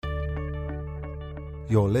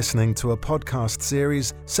You're listening to a podcast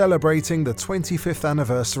series celebrating the 25th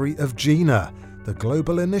anniversary of GINA, the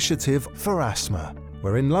Global Initiative for Asthma.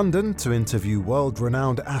 We're in London to interview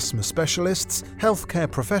world-renowned asthma specialists,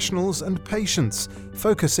 healthcare professionals and patients,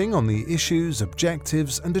 focusing on the issues,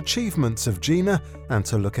 objectives and achievements of GINA and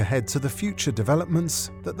to look ahead to the future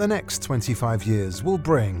developments that the next 25 years will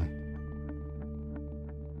bring.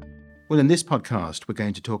 Well, in this podcast, we're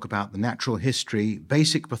going to talk about the natural history,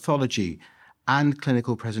 basic pathology and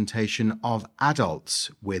clinical presentation of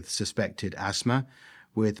adults with suspected asthma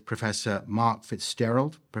with Professor Mark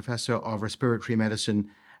Fitzgerald, Professor of Respiratory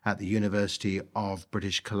Medicine at the University of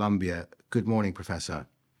British Columbia. Good morning, Professor.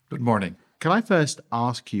 Good morning. Can I first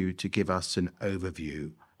ask you to give us an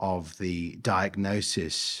overview of the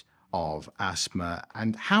diagnosis of asthma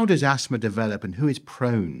and how does asthma develop and who is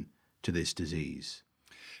prone to this disease?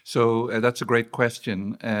 So that's a great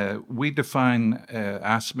question. We define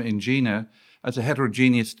asthma in GINA as a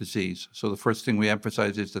heterogeneous disease. So the first thing we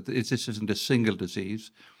emphasize is that this isn't a single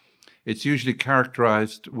disease. It's usually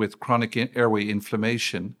characterized with chronic airway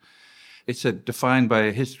inflammation. It's defined by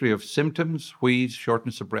a history of symptoms, wheeze,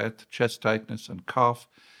 shortness of breath, chest tightness, and cough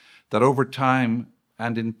that over time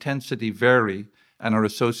and intensity vary and are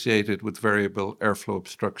associated with variable airflow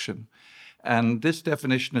obstruction. And this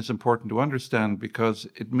definition is important to understand because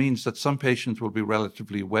it means that some patients will be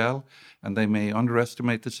relatively well and they may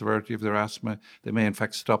underestimate the severity of their asthma. They may, in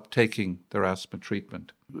fact, stop taking their asthma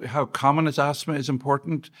treatment. How common is asthma is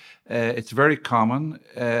important. It's very common.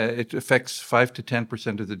 It affects 5 to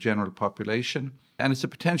 10% of the general population. And it's a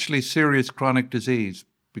potentially serious chronic disease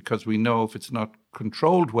because we know if it's not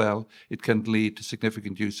controlled well, it can lead to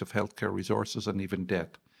significant use of healthcare resources and even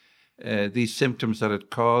death. These symptoms that it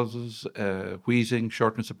causes, wheezing,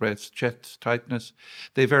 shortness of breath, chest tightness,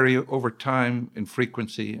 they vary over time in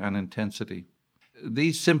frequency and intensity.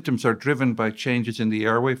 These symptoms are driven by changes in the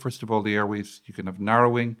airway. First of all, the airways, you can have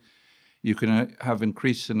narrowing, you can have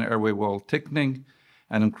increase in airway wall thickening,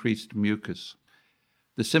 and increased mucus.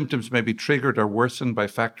 The symptoms may be triggered or worsened by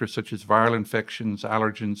factors such as viral infections,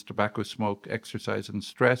 allergens, tobacco smoke, exercise, and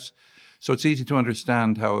stress. So it's easy to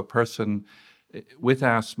understand how a person with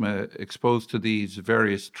asthma exposed to these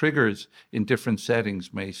various triggers in different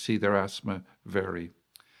settings may see their asthma vary.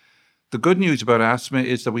 The good news about asthma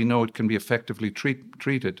is that we know it can be effectively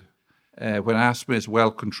treated. When asthma is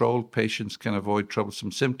well controlled, patients can avoid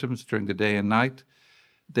troublesome symptoms during the day and night.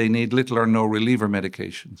 They need little or no reliever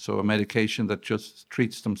medication, so a medication that just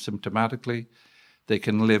treats them symptomatically. They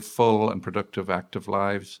can live full and productive active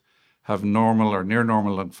lives, have normal or near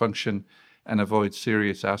normal lung function, and avoid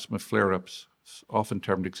serious asthma flare-ups, often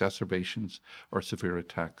termed exacerbations or severe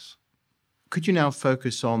attacks. Could you now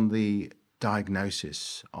focus on the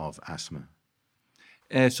diagnosis of asthma?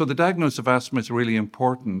 So the diagnosis of asthma is really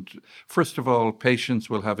important. First of all, patients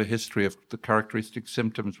will have a history of the characteristic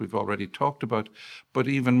symptoms we've already talked about, but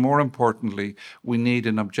even more importantly, we need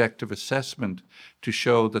an objective assessment to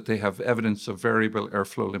show that they have evidence of variable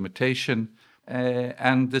airflow limitation.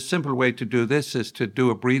 And the simple way to do this is to do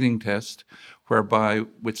a breathing test whereby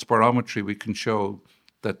with spirometry we can show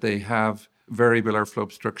that they have variable airflow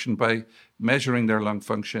obstruction by measuring their lung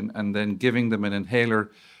function and then giving them an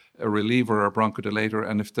inhaler, a reliever or bronchodilator.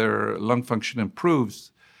 And if their lung function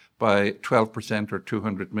improves by 12% or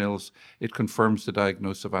 200 mils, it confirms the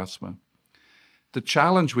diagnosis of asthma. The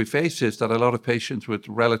challenge we face is that a lot of patients with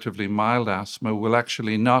relatively mild asthma will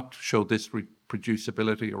actually not show this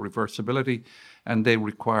reproducibility or reversibility, and they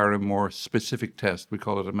require a more specific test. We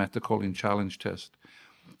call it a methacholine challenge test.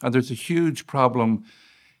 And there's a huge problem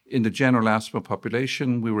in the general asthma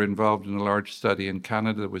population. We were involved in a large study in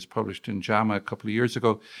Canada that was published in JAMA a couple of years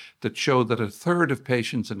ago that showed that a third of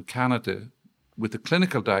patients in Canada with a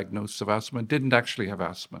clinical diagnosis of asthma didn't actually have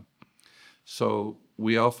asthma. So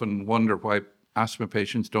we often wonder why asthma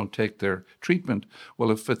patients don't take their treatment. Well,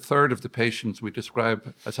 if a third of the patients we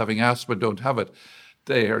describe as having asthma don't have it,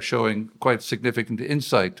 they are showing quite significant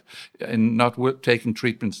insight in not taking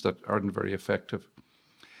treatments that aren't very effective.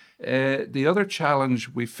 The other challenge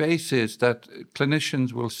we face is that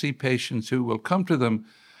clinicians will see patients who will come to them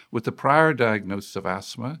with a prior diagnosis of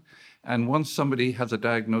asthma. And once somebody has a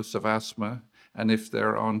diagnosis of asthma, and if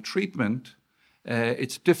they're on treatment,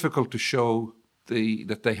 it's difficult to show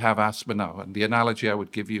that they have asthma now. And the analogy I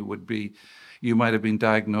would give you would be you might have been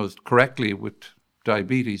diagnosed correctly with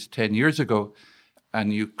diabetes 10 years ago,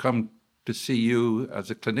 and you come to see you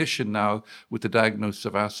as a clinician now with the diagnosis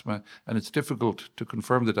of asthma, and it's difficult to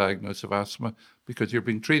confirm the diagnosis of asthma because you're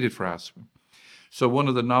being treated for asthma. So one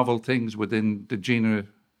of the novel things within the GINA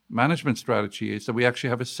management strategy is that we actually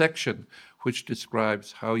have a section which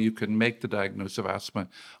describes how you can make the diagnosis of asthma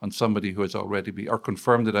on somebody who has already or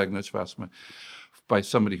confirm the diagnosis of asthma by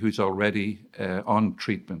somebody who's already on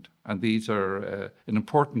treatment. And these are an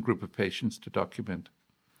important group of patients to document.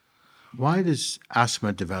 Why does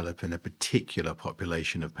asthma develop in a particular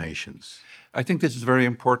population of patients? I think this is a very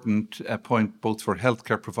important point both for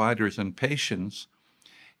healthcare providers and patients,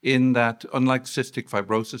 in that unlike cystic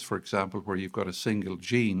fibrosis, for example, where you've got a single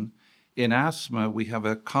gene, in asthma we have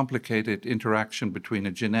a complicated interaction between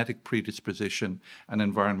a genetic predisposition and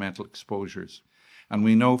environmental exposures. And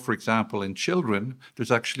we know, for example, in children,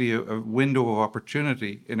 there's actually a window of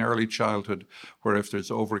opportunity in early childhood where if there's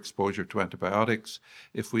overexposure to antibiotics,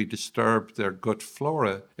 if we disturb their gut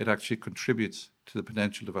flora, it actually contributes to the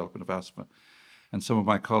potential development of asthma. And some of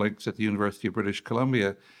my colleagues at the University of British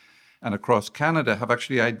Columbia and across Canada have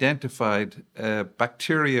actually identified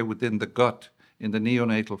bacteria within the gut in the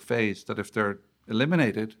neonatal phase that if they're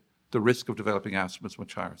eliminated, the risk of developing asthma is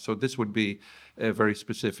much higher. So this would be a very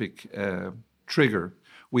specific trigger.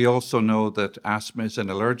 We also know that asthma is an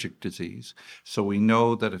allergic disease. So we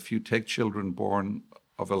know that if you take children born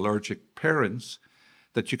of allergic parents,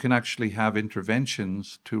 that you can actually have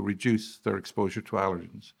interventions to reduce their exposure to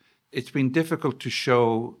allergens. It's been difficult to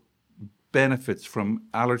show benefits from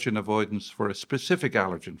allergen avoidance for a specific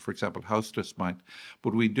allergen, for example, house dust mite,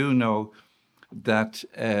 but we do know that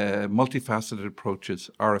multifaceted approaches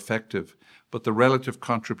are effective, but the relative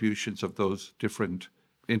contributions of those different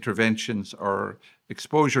interventions or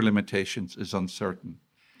exposure limitations is uncertain.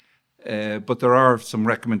 But there are some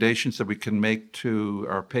recommendations that we can make to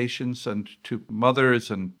our patients and to mothers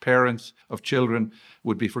and parents of children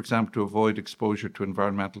would be, for example, to avoid exposure to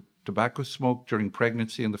environmental tobacco smoke during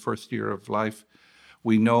pregnancy in the first year of life.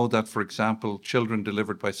 We know that, for example, children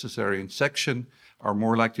delivered by cesarean section are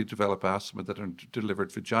more likely to develop asthma that are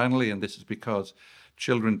delivered vaginally, and this is because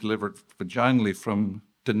children delivered vaginally from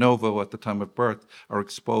de novo at the time of birth are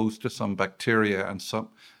exposed to some bacteria and some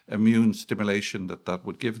immune stimulation that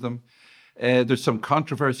would give them. There's some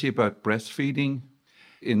controversy about breastfeeding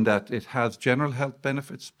in that it has general health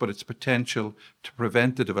benefits, but its potential to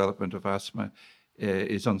prevent the development of asthma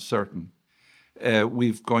is uncertain.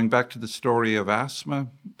 Going back to the story of asthma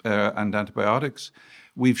and antibiotics,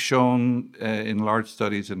 we've shown in large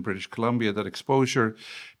studies in British Columbia that exposure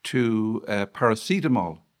to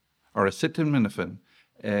paracetamol or acetaminophen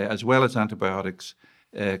as well as antibiotics,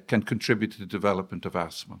 can contribute to the development of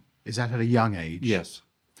asthma. Is that at a young age? Yes.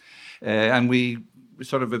 And we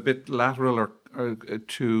sort of a bit lateral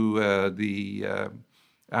to the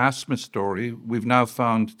asthma story, we've now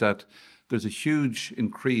found that there's a huge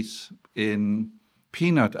increase in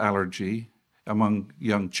peanut allergy among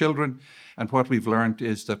young children. And what we've learned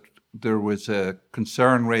is that there was a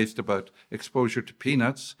concern raised about exposure to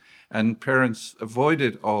peanuts, and parents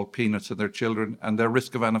avoided all peanuts in their children, and their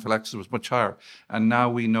risk of anaphylaxis was much higher. And now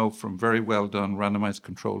we know from very well done randomized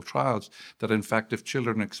controlled trials that, in fact, if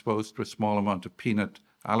children are exposed to a small amount of peanut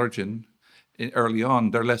allergen early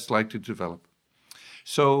on, they're less likely to develop.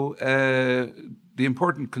 So the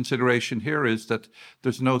important consideration here is that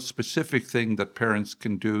there's no specific thing that parents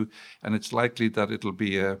can do, and it's likely that it'll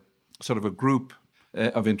be a sort of a group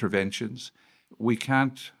of interventions. We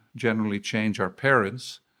can't generally change our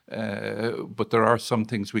parents, but there are some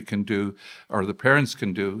things we can do, or the parents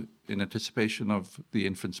can do, in anticipation of the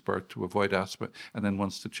infant's birth to avoid asthma, and then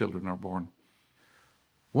once the children are born.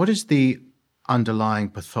 What is the underlying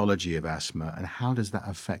pathology of asthma, and how does that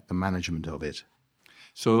affect the management of it?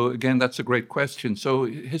 So again, that's a great question. So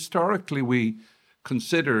historically, we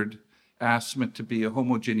considered asthma to be a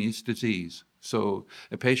homogeneous disease. So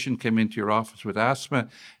a patient came into your office with asthma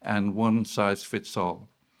and one size fits all.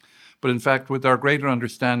 But in fact, with our greater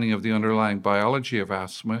understanding of the underlying biology of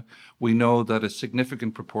asthma, we know that a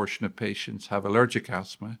significant proportion of patients have allergic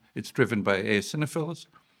asthma. It's driven by eosinophils.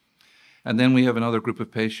 And then we have another group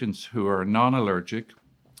of patients who are non-allergic.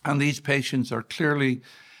 And these patients are clearly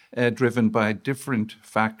driven by different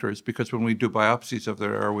factors, because when we do biopsies of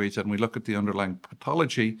their airways and we look at the underlying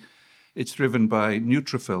pathology, it's driven by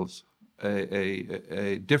neutrophils,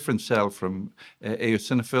 a different cell from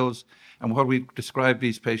eosinophils. And what we describe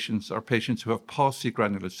these patients are patients who have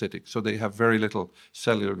paucigranulocytic, so they have very little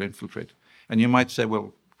cellular infiltrate. And you might say,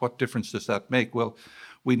 well, what difference does that make? Well,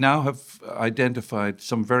 we now have identified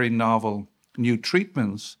some very novel new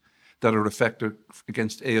treatments that are effective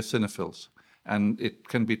against eosinophils, and it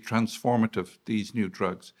can be transformative, these new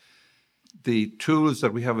drugs. The tools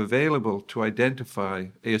that we have available to identify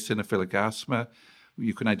eosinophilic asthma,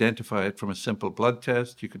 you can identify it from a simple blood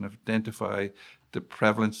test. You can identify the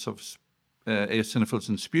prevalence of eosinophils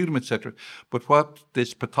in sputum, etc. But what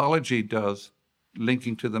this pathology does,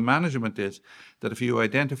 linking to the management, is that if you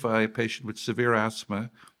identify a patient with severe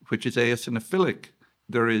asthma, which is eosinophilic,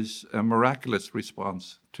 there is a miraculous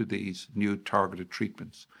response to these new targeted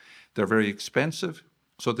treatments. They're very expensive.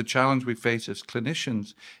 So the challenge we face as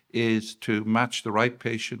clinicians is to match the right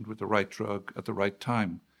patient with the right drug at the right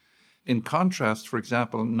time. In contrast, for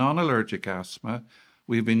example, non-allergic asthma,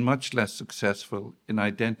 we've been much less successful in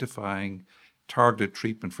identifying targeted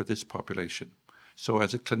treatment for this population. So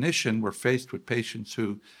as a clinician, we're faced with patients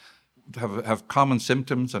who have common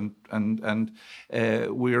symptoms, and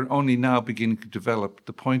we're only now beginning to develop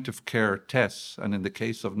the point-of-care tests. And in the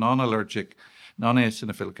case of non-allergic,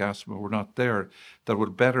 non-eosinophilic asthma, we're not there, that will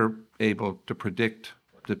better able to predict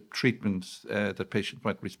the treatments that patients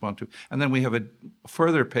might respond to. And then we have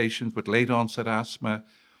further patients with late-onset asthma,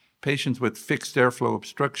 patients with fixed airflow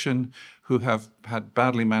obstruction who have had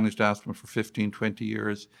badly managed asthma for 15, 20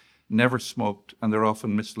 years, never smoked, and they're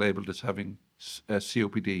often mislabeled as having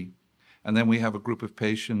COPD. And then we have a group of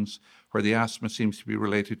patients where the asthma seems to be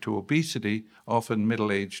related to obesity, often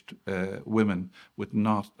middle-aged women with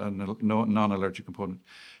not a non-allergic component.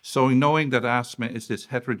 So knowing that asthma is this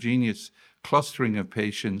heterogeneous clustering of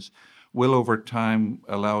patients will over time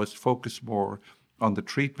allow us to focus more on the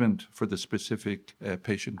treatment for the specific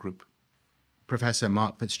patient group. Professor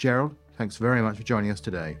Mark Fitzgerald, thanks very much for joining us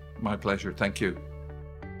today. My pleasure. Thank you.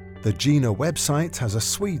 The GINA website has a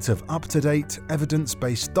suite of up-to-date,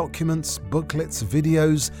 evidence-based documents, booklets,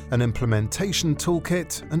 videos, an implementation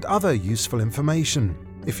toolkit, and other useful information.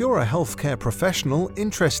 If you're a healthcare professional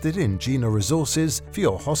interested in GINA resources for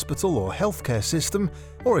your hospital or healthcare system,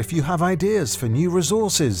 or if you have ideas for new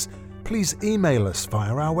resources, please email us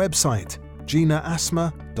via our website,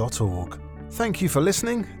 ginaasthma.org. Thank you for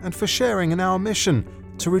listening and for sharing in our mission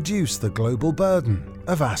to reduce the global burden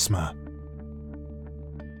of asthma.